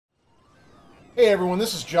Hey everyone,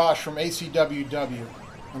 this is Josh from ACWW,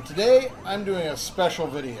 and today I'm doing a special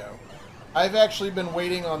video. I've actually been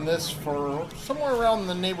waiting on this for somewhere around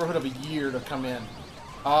the neighborhood of a year to come in.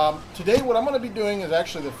 Today what I'm going to be doing is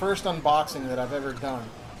actually the first unboxing that I've ever done,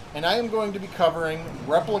 and I am going to be covering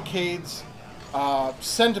Replicade's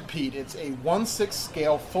Centipede. It's a 1/6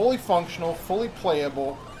 scale, fully functional, fully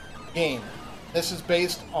playable game. This is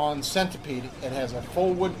based on Centipede. It has a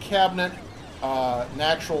full wood cabinet, an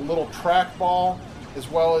actual little trackball, as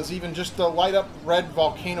well as even just the light up red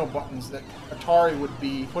volcano buttons that Atari would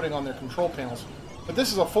be putting on their control panels. But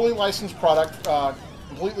this is a fully licensed product,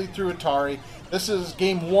 completely through Atari. This is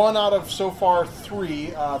game 1 out of so far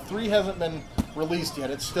 3. 3 hasn't been released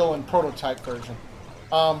yet. It's still in prototype version.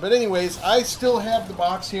 But anyways, I still have the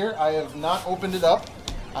box here. I have not opened it up.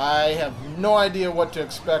 I have no idea what to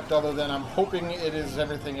expect other than I'm hoping it is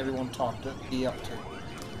everything everyone talked to be up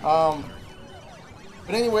to.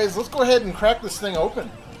 But anyways, let's go ahead and crack this thing open.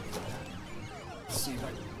 Let's see if I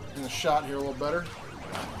can get the shot here a little better.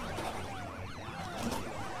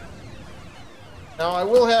 Now I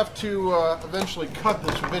will have to eventually cut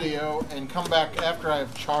this video and come back after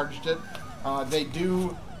I've charged it. They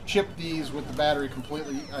do ship these with the battery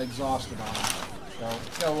completely exhausted on them. So,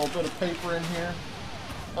 got a little bit of paper in here.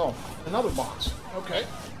 Oh, another box. Okay,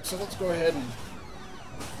 so let's go ahead and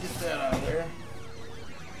get that out of there.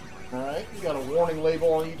 Alright, you got a warning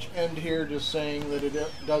label on each end here just saying that it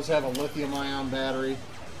does have a lithium-ion battery.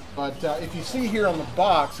 But if you see here on the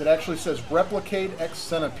box, it actually says Replicade X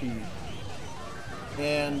Centipede.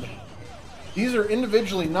 And these are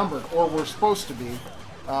individually numbered, or were supposed to be.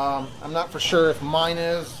 I'm not for sure if mine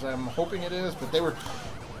is. I'm hoping it is, but they were...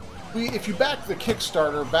 If you back the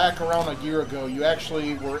Kickstarter back around a year ago, you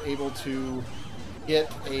actually were able to get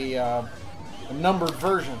a numbered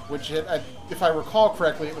version, which if I recall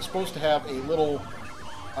correctly, it was supposed to have a little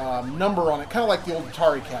number on it, kind of like the old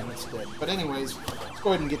Atari cabinets did. But anyways, let's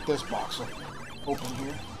go ahead and get this box open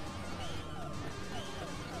here.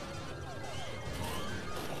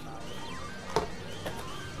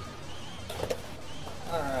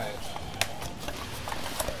 Alright.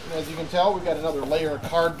 As you can tell, we've got another layer of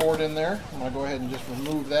cardboard in there. I'm going to go ahead and just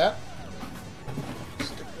remove that.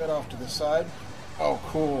 Stick that off to the side. Oh,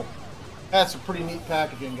 cool. That's a pretty neat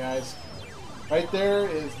packaging, guys. Right there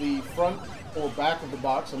is the front or back of the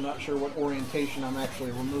box. I'm not sure what orientation I'm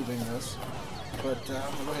actually removing this. But I'm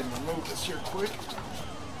going to go ahead and remove this here quick.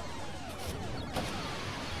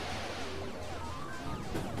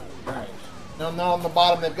 Alright. Now on the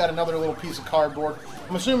bottom they've got another little piece of cardboard.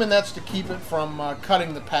 I'm assuming that's to keep it from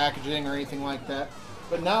cutting the packaging or anything like that.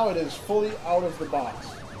 But now it is fully out of the box.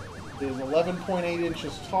 It is 11.8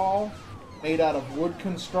 inches tall, made out of wood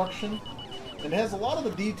construction. And it has a lot of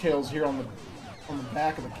the details here on the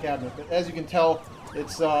back of the cabinet. But as you can tell,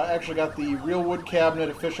 it's actually got the real wood cabinet,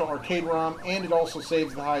 official arcade ROM, and it also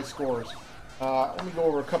saves the high scores. Let me go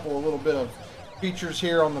over a couple of little bit of features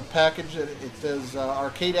here on the package. It says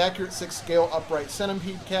arcade accurate 6 scale upright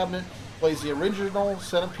Centipede cabinet. Plays the original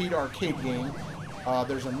Centipede arcade game.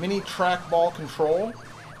 There's a mini trackball control,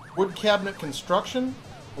 wood cabinet construction,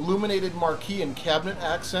 illuminated marquee and cabinet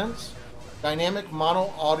accents, dynamic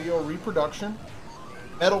mono audio reproduction,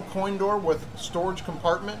 metal coin door with storage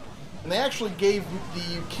compartment, and they actually gave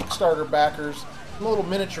the Kickstarter backers some little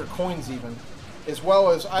miniature coins even, as well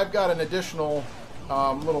as I've got an additional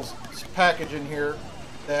little package in here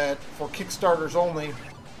that for Kickstarters only,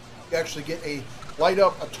 you actually get a light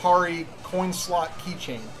up Atari coin slot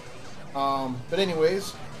keychain. But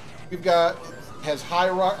anyways, we've got, it has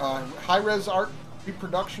high-res art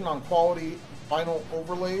reproduction on quality vinyl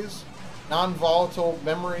overlays. Non-volatile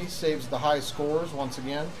memory saves the high scores once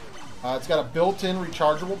again. It's got a built-in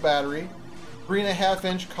rechargeable battery,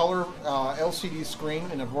 3.5-inch color LCD screen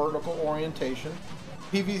in a vertical orientation,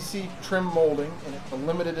 PVC trim molding, and it's a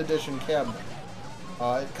limited edition cabinet.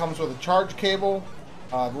 It comes with a charge cable,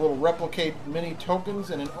 the little Replicade mini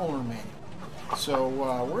tokens, and an owner manual. So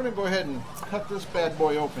we're going to go ahead and cut this bad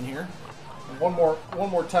boy open here. And one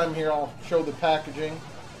more time here, I'll show the packaging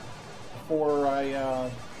before I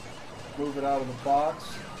move it out of the box.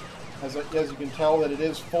 As you can tell, that it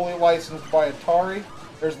is fully licensed by Atari.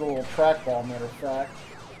 There's the little trackball, matter of fact.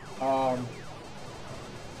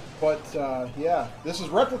 Yeah, this is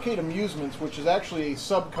Replicade Amusements, which is actually a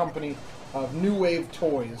sub-company of New Wave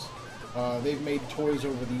Toys. They've made toys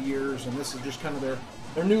over the years, and this is just kind of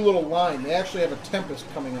their new little line. They actually have a Tempest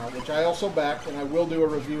coming out, which I also backed, and I will do a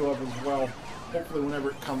review of as well, hopefully whenever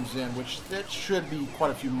it comes in, which that should be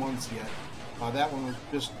quite a few months yet. That one was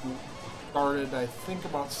just started, I think,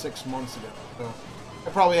 about 6 months ago. So I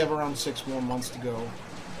probably have around 6 more months to go.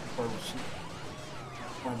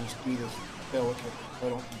 I'll just do this delicate so I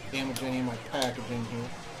don't damage any of my packaging here.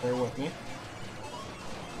 Bear with me.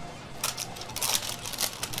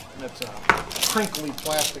 That's a crinkly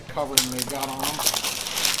plastic covering they got on them.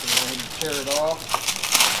 So go ahead and tear it off.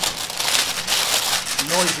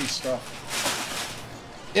 Noisy stuff.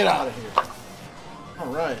 Get out of here.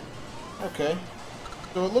 Alright. Okay.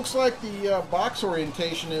 So it looks like the box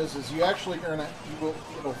orientation is you actually are gonna,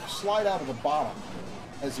 it'll slide out of the bottom,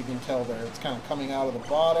 as you can tell there. It's kind of coming out of the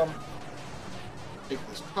bottom. Take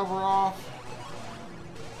this cover off.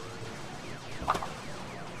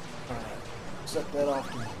 Alright. Set that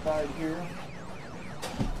off to the side here.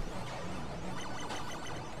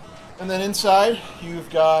 And then inside, you've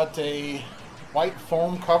got a white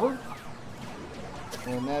foam cover.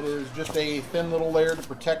 And that is just a thin little layer to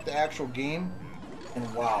protect the actual game.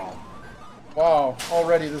 And wow. Wow,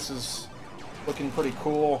 already this is looking pretty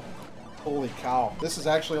cool. Holy cow. This is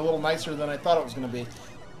actually a little nicer than I thought it was going to be.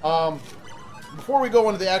 Before we go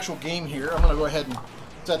into the actual game here, I'm going to go ahead and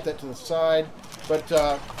set that to the side. But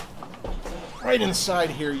right inside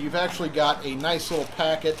here, you've actually got a nice little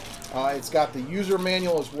packet. It's got the user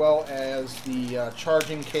manual as well as the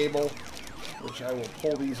charging cable, which I will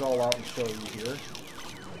pull these all out and show you here.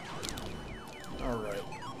 Alright.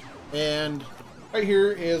 And right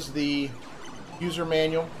here is the user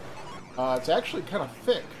manual. It's actually kind of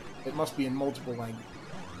thick. It must be in multiple languages.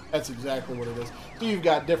 That's exactly what it is. So you've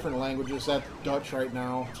got different languages. That's Dutch right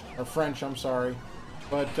now, or French, I'm sorry.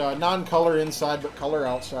 But non-color inside, but color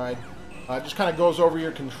outside. Just kind of goes over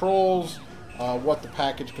your controls, what the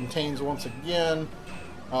package contains once again,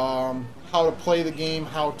 how to play the game,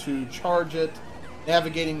 how to charge it,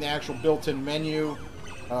 navigating the actual built-in menu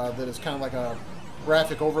that is kind of like a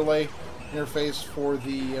graphic overlay interface for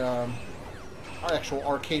the actual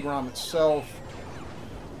arcade ROM itself,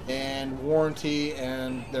 and warranty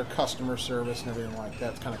and their customer service and everything like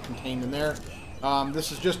that's kind of contained in there.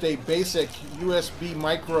 This is just a basic USB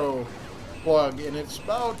micro plug, and it's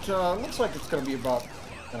about, looks like it's going to be about,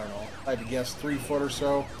 I don't know, I had to guess 3 foot or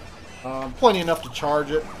so. Plenty enough to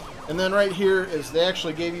charge it. And then right here is they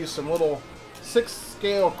actually gave you some little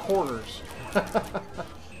 6-scale quarters.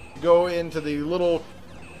 Go into the little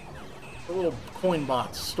coin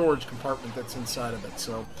box storage compartment that's inside of it.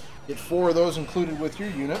 So get 4 of those included with your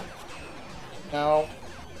unit. Now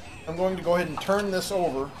I'm going to go ahead and turn this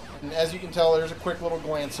over, and as you can tell, there's a quick little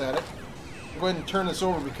glance at it. I'll go ahead and turn this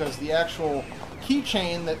over because the actual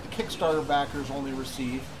keychain that the Kickstarter backers only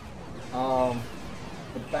receive,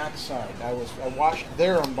 the back side, I watched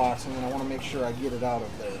their unboxing and I want to make sure I get it out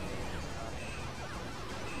of there.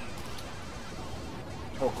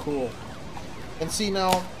 Oh, cool. And see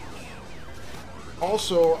now,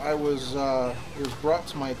 also it was brought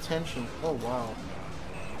to my attention, oh wow,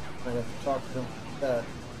 I have to talk to them about that.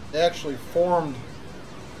 They actually formed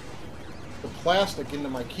the plastic into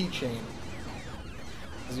my keychain,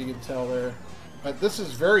 as you can tell there. But this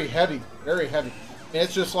is very heavy, very heavy. And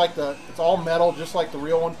it's just like it's all metal, just like the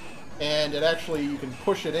real one. And it actually, you can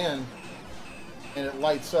push it in and it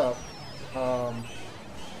lights up. I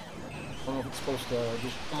don't know if it's supposed to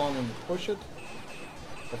just come on when you push it,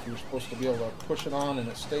 if you're supposed to be able to push it on and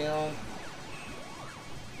it stay on.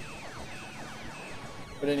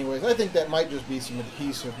 But anyways, I think that might just be some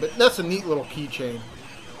adhesive. But that's a neat little keychain.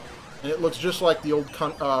 And it looks just like the old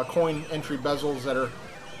coin entry bezels that are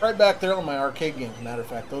right back there on my arcade games. Matter of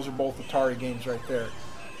fact, those are both Atari games right there.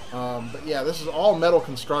 But yeah, this is all metal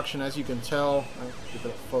construction, as you can tell. I'll keep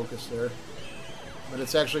it focused there. But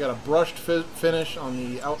it's actually got a brushed finish on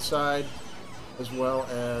the outside, as well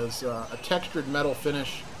as a textured metal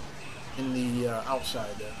finish in the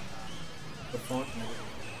outside there, the front and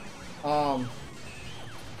everything.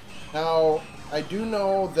 Now, I do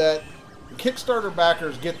know that the Kickstarter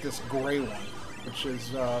backers get this gray one, which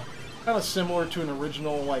is kind of similar to an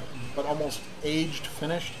original, but almost aged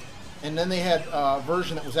finished. And then they had a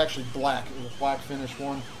version that was actually black. It was a black finish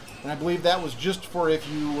one. And I believe that was just for if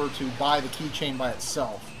you were to buy the keychain by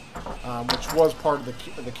itself, which was part of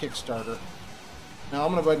the Kickstarter. Now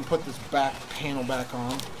I'm going to go ahead and put this back panel back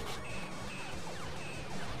on.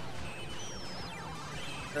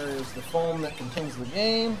 There is the foam that contains the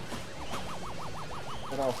game.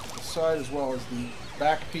 Put off to the side, as well as the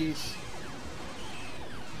back piece.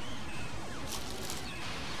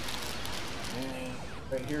 And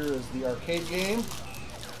right here is the arcade game. I'm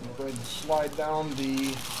going to go ahead and slide down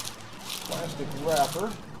the plastic wrapper.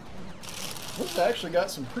 This actually got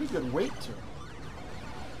some pretty good weight to it.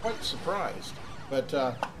 Quite surprised. But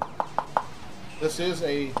this is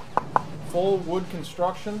a full wood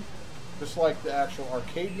construction, just like the actual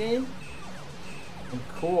arcade game. And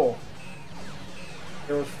cool.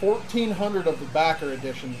 There was 1,400 of the backer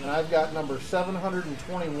editions, and I've got number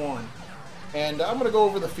 721. And I'm going to go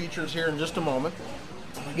over the features here in just a moment.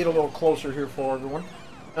 I'll get a little closer here for everyone.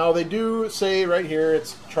 Now, they do say right here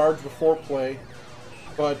it's charge before play,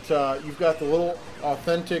 but you've got the little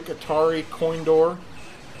authentic Atari coin door.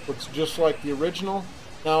 Looks just like the original.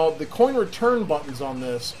 Now, the coin return buttons on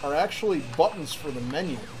this are actually buttons for the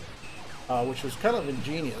menu, which was kind of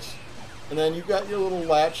ingenious. And then you've got your little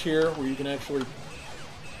latch here where you can actually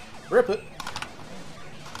rip it.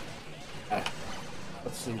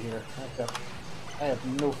 Let's see here. I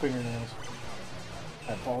have no fingernails.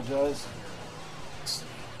 I apologize.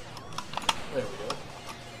 There we go.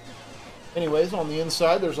 Anyways, on the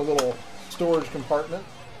inside there's a little storage compartment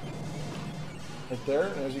right there.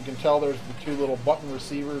 And as you can tell, there's the two little button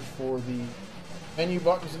receivers for the menu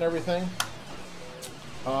buttons and everything.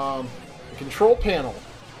 The control panel.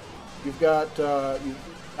 You've got your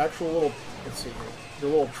actual little, let's see here, your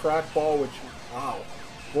little trackball, which, wow,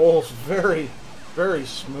 rolls very, very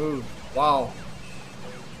smooth. Wow.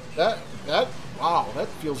 Wow, that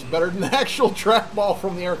feels better than the actual trackball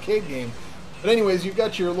from the arcade game. But anyways, you've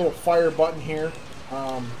got your little fire button here.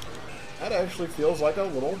 That actually feels like a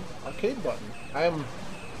little arcade button. I am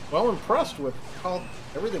well impressed with how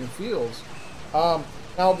everything feels.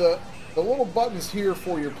 Now the little buttons here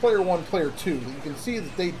for your player 1, player 2, you can see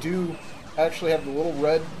that they do actually have the little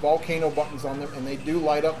red volcano buttons on them, and they do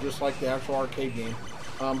light up just like the actual arcade game.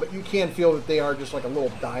 But you can feel that they are just like a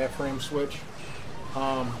little diaphragm switch.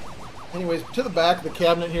 Anyways, to the back of the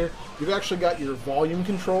cabinet here, you've actually got your volume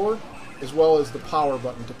controller as well as the power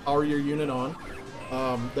button to power your unit on.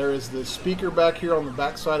 There is the speaker back here on the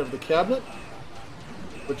back side of the cabinet,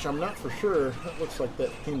 which I'm not for sure. It looks like that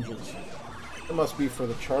hinges. It must be for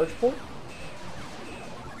the charge port.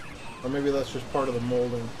 Or maybe that's just part of the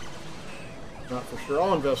molding. Not for sure.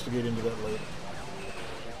 I'll investigate into that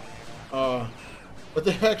later. But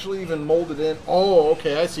they actually even molded in. Oh,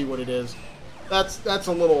 okay, I see what it is. That's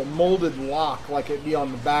a little molded lock, like it'd be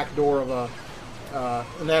on the back door of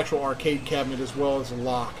an actual arcade cabinet as well as a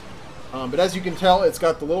lock. But as you can tell, it's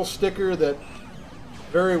got the little sticker that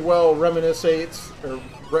very well reminisces,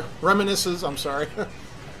 I'm sorry,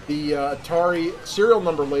 the Atari serial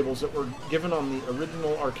number labels that were given on the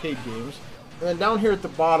original arcade games. And then down here at the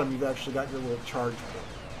bottom, you've actually got your little charge port.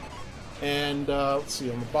 And let's see,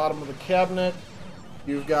 on the bottom of the cabinet,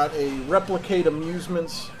 you've got a Replicade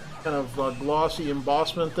Amusements kind of glossy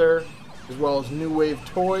embossment there, as well as New Wave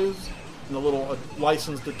Toys and the little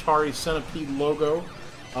licensed Atari Centipede logo.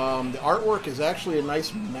 The artwork is actually a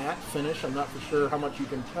nice matte finish. I'm not for sure how much you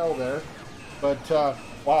can tell there, but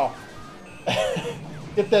wow.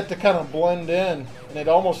 Get that to kind of blend in, and it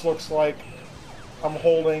almost looks like I'm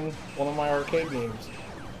holding one of my arcade games.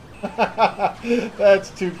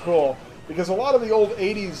 That's too cool, because a lot of the old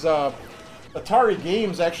 80s Atari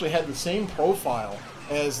games actually had the same profile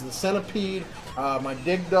as the Centipede, my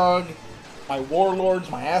Dig Dug, my Warlords,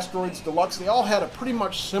 my Asteroids Deluxe. They all had a pretty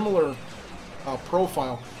much similar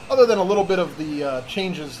profile, other than a little bit of the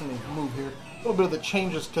changes. Let me move here. A little bit of the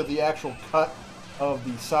changes to the actual cut of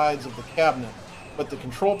the sides of the cabinet. But the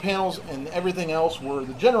control panels and everything else were,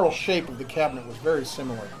 the general shape of the cabinet was very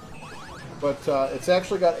similar. But it's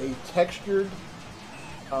actually got a textured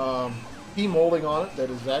T-molding on it that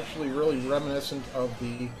is actually really reminiscent of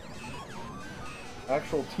the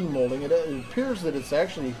actual T-molding. It appears that it's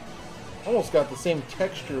actually almost got the same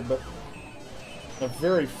texture, but in a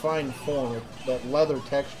very fine form, with that leather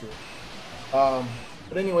texture. But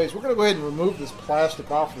anyways, we're going to go ahead and remove this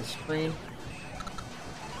plastic off the screen.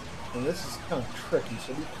 And this is kind of tricky,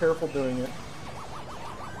 so be careful doing it.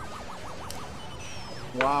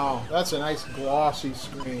 Wow, that's a nice glossy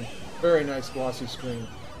screen. Very nice glossy screen.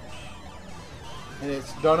 And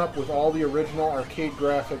it's done up with all the original arcade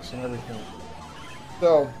graphics and everything.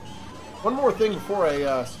 So, one more thing before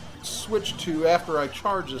I switch to after I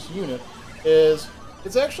charge this unit is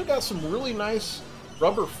it's actually got some really nice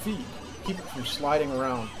rubber feet to keep it from sliding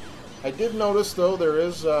around. I did notice though there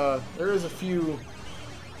is a few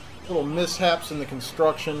little mishaps in the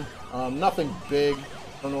construction. Nothing big.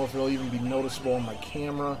 I don't know if it'll even be noticeable on my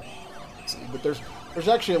camera. Let's see, but there's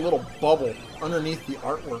actually a little bubble underneath the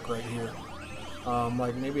artwork right here.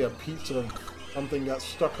 Like maybe a piece of something got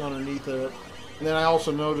stuck underneath it. And then I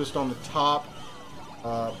also noticed on the top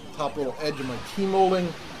little edge of my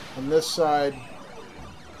T-molding on this side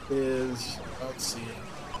is, let's see,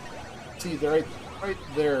 right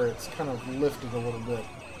there, it's kind of lifted a little bit,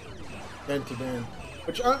 dented in.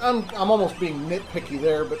 Which I'm almost being nitpicky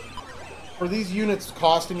there, but for these units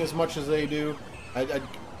costing as much as they do, it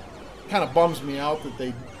kind of bums me out that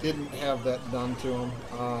they didn't have that done to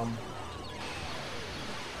them.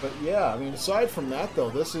 But yeah, I mean, aside from that though,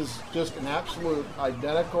 this is just an absolute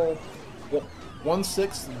identical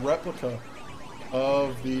 1/6 replica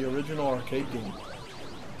of the original arcade game.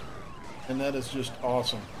 And that is just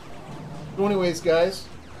awesome. So anyways, guys,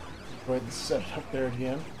 go ahead and set it up there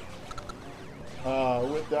again.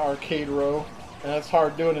 With the arcade row. And that's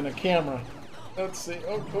hard doing in a camera. Let's see.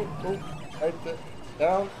 Oh, right there.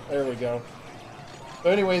 Down. There we go. So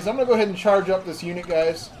anyways, I'm going to go ahead and charge up this unit,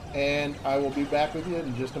 guys. And I will be back with you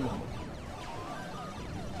in just a moment.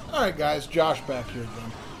 Alright guys, Josh back here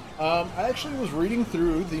again. I actually was reading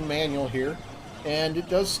through the manual here, and it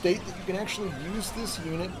does state that you can actually use this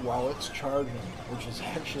unit while it's charging, which is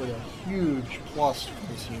actually a huge plus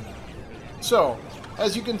for this unit. So,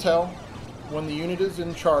 as you can tell, when the unit is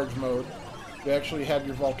in charge mode, you actually have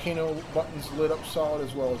your volcano buttons lit up solid,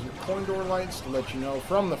 as well as your coin door lights to let you know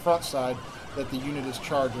from the front side that the unit is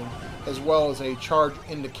charging, as well as a charge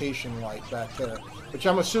indication light back there, which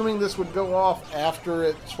I'm assuming this would go off after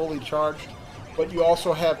it's fully charged. But you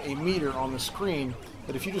also have a meter on the screen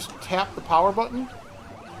that if you just tap the power button,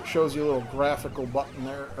 it shows you a little graphical button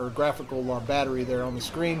there, or graphical battery there on the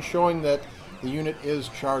screen, showing that the unit is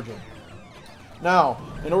charging. Now,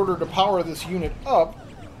 in order to power this unit up,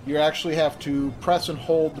 you actually have to press and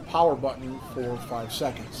hold the power button for 5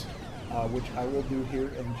 seconds, which I will do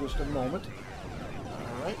here in just a moment.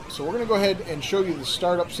 Alright, so we're going to go ahead and show you the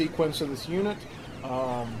startup sequence of this unit,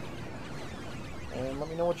 and let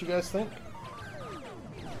me know what you guys think.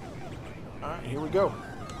 Alright, here we go.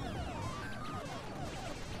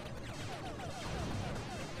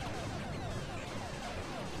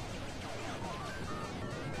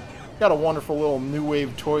 Got a wonderful little New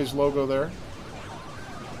Wave Toys logo there.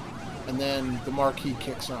 And then the marquee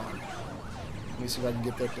kicks on. Let me see if I can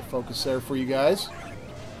get that to focus there for you guys.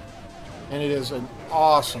 And it is an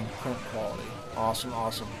awesome print quality. Awesome,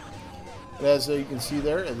 awesome. As you can see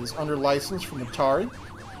there, it is under license from Atari.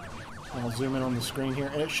 I'll zoom in on the screen here,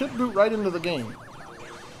 and it should boot right into the game.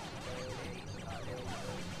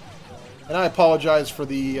 And I apologize for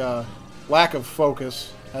the lack of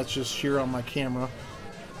focus. That's just sheer on my camera.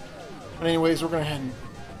 But anyways, we're going to head and...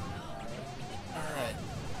 Alright.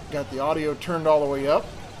 Got the audio turned all the way up.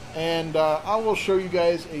 And I will show you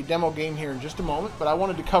guys a demo game here in just a moment, but I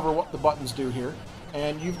wanted to cover what the buttons do here.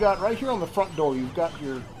 And you've got right here on the front door, you've got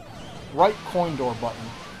your right coin door button.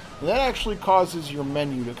 And that actually causes your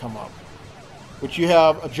menu to come up. Which you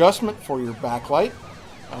have adjustment for your backlight.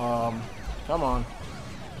 Come on.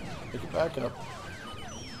 Pick it back up.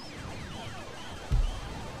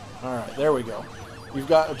 Alright, there we go. You've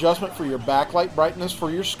got adjustment for your backlight brightness for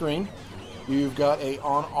your screen. You've got a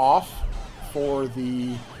on-off for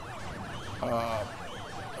the... oh,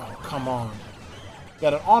 come on.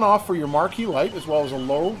 Got an on-off for your marquee light, as well as a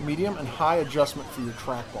low, medium, and high adjustment for your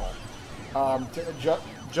trackball. To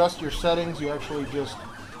adjust your settings, you actually just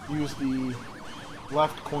use the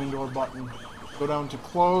left coin door button, go down to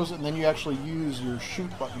close, and then you actually use your shoot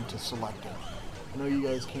button to select it. I know you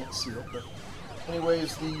guys can't see it, but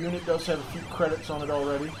anyways, the unit does have a few credits on it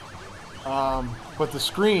already. But the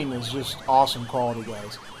screen is just awesome quality,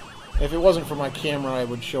 guys. If it wasn't for my camera, I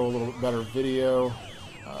would show a little bit better video.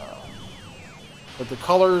 But the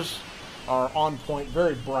colors are on point,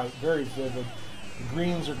 very bright, very vivid. The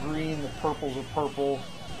greens are green, the purples are purple,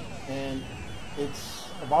 and it's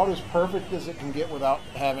about as perfect as it can get without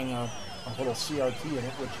having a little CRT in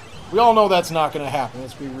it, which we all know that's not going to happen,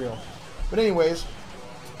 let's be real. But anyways,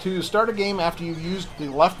 to start a game after you've used the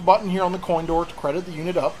left button here on the coin door to credit the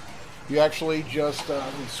unit up, you actually just, let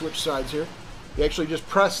me switch sides here, you actually just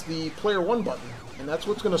press the player 1 button, and that's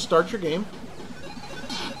what's going to start your game.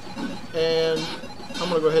 And I'm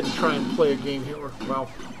going to go ahead and try and play a game here,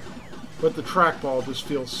 well, but the trackball just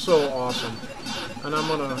feels so awesome. And I'm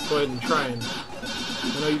going to go ahead and try and,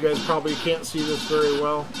 I know you guys probably can't see this very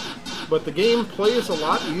well, but the game plays a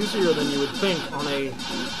lot easier than you would think on a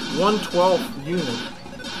 1/12 unit.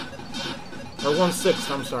 Or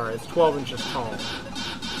 1/6, I'm sorry, it's 12 inches tall.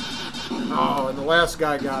 Oh, and the last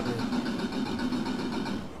guy got me.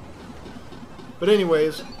 But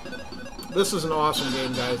anyways, this is an awesome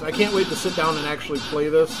game, guys. I can't wait to sit down and actually play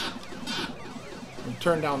this. And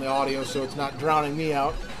turn down the audio so it's not drowning me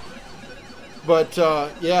out. But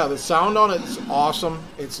yeah, the sound on it's awesome.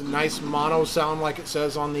 It's a nice mono sound like it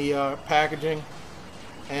says on the packaging.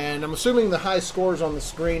 And I'm assuming the high scores on the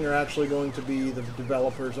screen are actually going to be the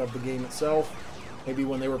developers of the game itself. Maybe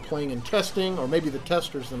when they were playing and testing, or maybe the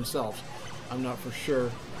testers themselves. I'm not for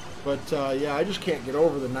sure. But yeah, I just can't get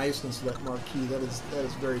over the niceness of that marquee. That is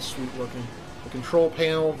very sweet looking. The control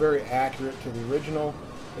panel, very accurate to the original.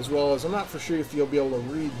 As well as, I'm not for sure if you'll be able to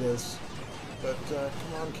read this. But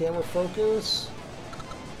come on, camera focus.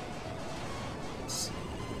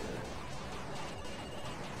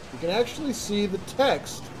 can actually see the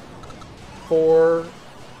text for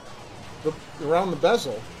around the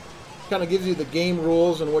bezel. Kind of gives you the game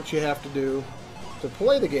rules and what you have to do to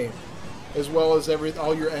play the game, as well as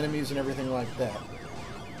all your enemies and everything like that.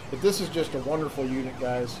 But this is just a wonderful unit,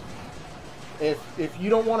 guys. If you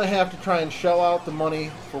don't want to have to try and shell out the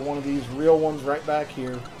money for one of these real ones right back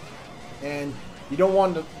here, and you don't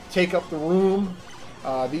want to take up the room,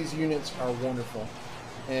 these units are wonderful.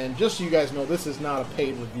 And just so you guys know, this is not a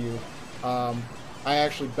paid review. I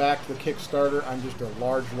actually backed the Kickstarter. I'm just a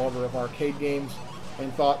large lover of arcade games,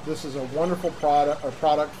 and thought this is a wonderful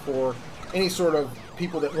product for any sort of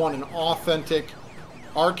people that want an authentic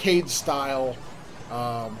arcade style.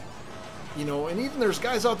 You know, and even there's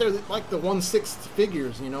guys out there that like the 1/6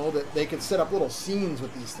 figures, you know, that they could set up little scenes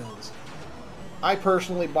with these things. I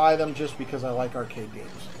personally buy them just because I like arcade games.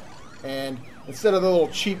 And instead of the little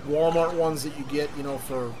cheap Walmart ones that you get, you know,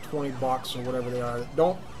 for 20 bucks or whatever they are,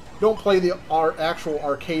 don't play the actual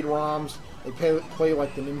arcade ROMs. They play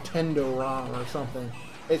like the Nintendo ROM or something.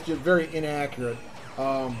 It's just very inaccurate.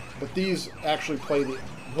 But these actually play the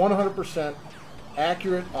 100%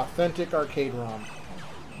 accurate, authentic arcade ROM.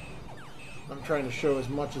 I'm trying to show as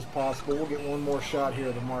much as possible. We'll get one more shot here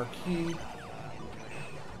of the marquee.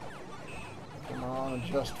 Come on,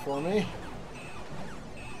 adjust for me.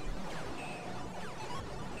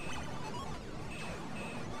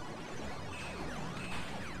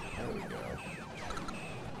 There we go.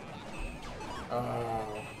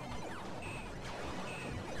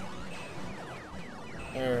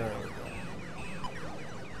 There we go.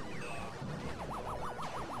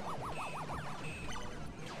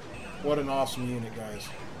 What an awesome unit, guys.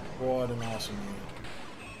 What an awesome unit.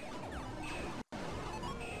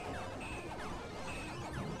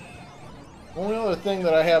 Only other thing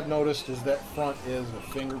that I have noticed is that front is a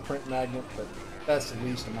fingerprint magnet, but that's the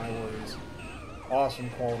least of my worries. Awesome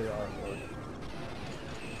quality artwork.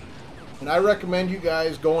 And I recommend you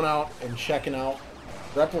guys going out and checking out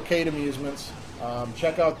Replicade Amusements.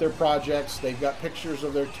 Check out their projects. They've got pictures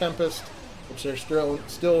of their Tempest, which they're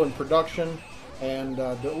still in production, and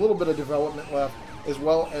a little bit of development left, as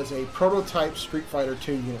well as a prototype Street Fighter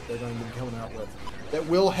 2 unit they're going to be coming out with that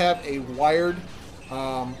will have a wired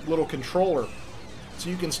little controller, so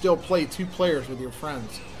you can still play 2 players with your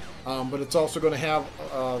friends. But it's also going to have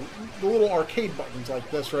the little arcade buttons like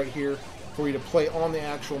this right here for you to play on the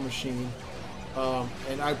actual machine.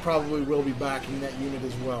 And I probably will be backing that unit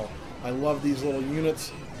as well. I love these little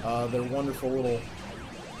units. They're wonderful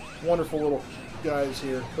little guys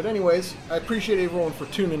here. But anyways, I appreciate everyone for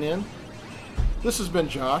tuning in. This has been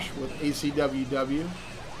Josh with ACWW,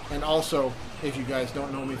 and also, if you guys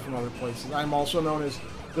don't know me from other places, I'm also known as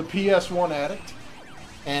the PS1 Addict.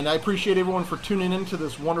 And I appreciate everyone for tuning in to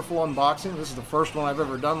this wonderful unboxing. This is the first one I've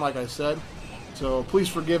ever done, like I said. So please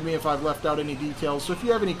forgive me if I've left out any details. So if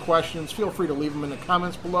you have any questions, feel free to leave them in the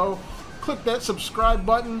comments below. Click that subscribe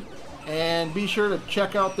button, and be sure to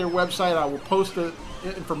check out their website. I will post the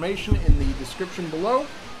information in the description below.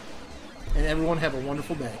 And everyone have a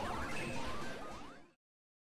wonderful day.